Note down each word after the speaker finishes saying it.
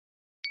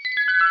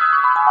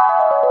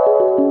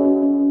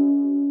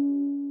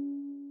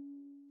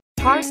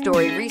Car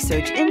Story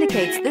research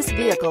indicates this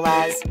vehicle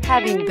as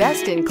having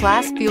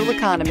best-in-class fuel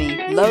economy,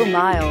 low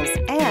miles,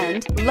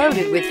 and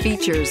loaded with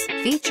features.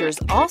 Features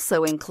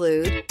also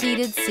include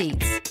heated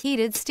seats,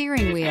 heated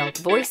steering wheel,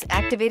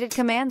 voice-activated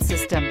command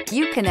system,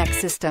 Uconnect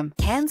system,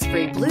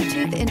 hands-free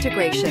Bluetooth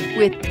integration.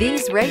 With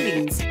these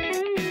ratings,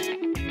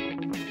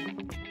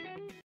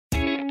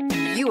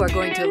 you are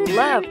going to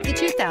love the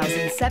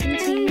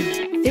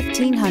 2017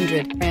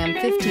 1500. Ram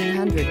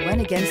 1500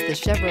 went against the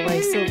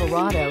Chevrolet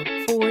Silverado,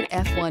 Ford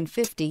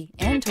F-150,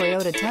 and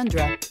Toyota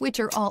Tundra, which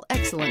are all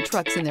excellent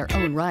trucks in their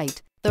own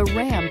right. The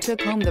Ram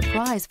took home the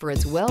prize for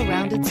its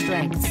well-rounded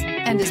strengths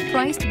and is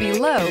priced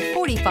below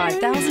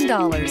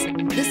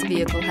 $45,000. This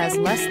vehicle has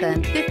less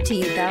than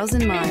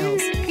 15,000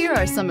 miles. Here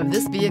are some of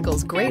this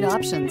vehicle's great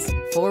options: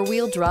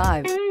 four-wheel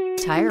drive,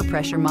 tire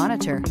pressure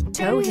monitor,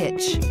 tow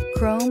hitch,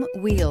 chrome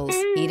wheels,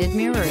 heated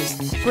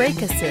mirrors, brake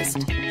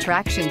assist,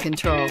 traction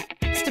control,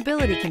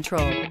 stability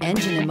control,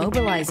 engine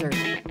immobilizer,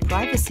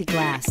 privacy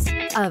glass.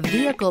 A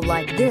vehicle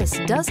like this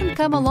doesn't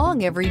come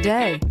along every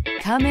day.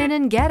 Come in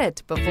and get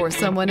it before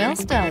someone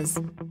else does.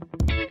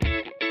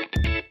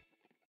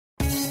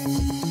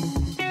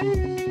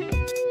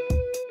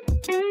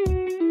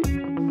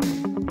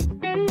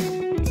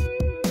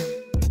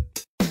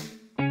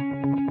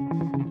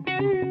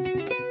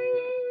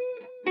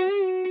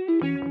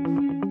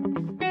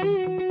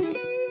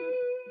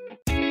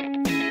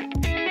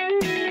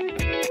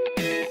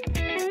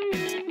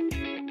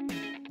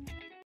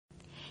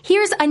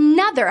 Here's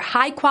another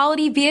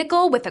high-quality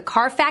vehicle with a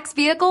Carfax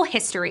Vehicle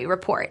History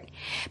Report.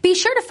 Be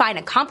sure to find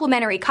a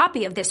complimentary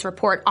copy of this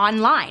report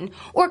online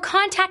or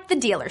contact the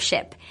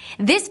dealership.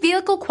 This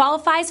vehicle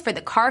qualifies for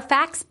the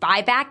Carfax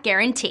Buyback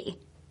Guarantee.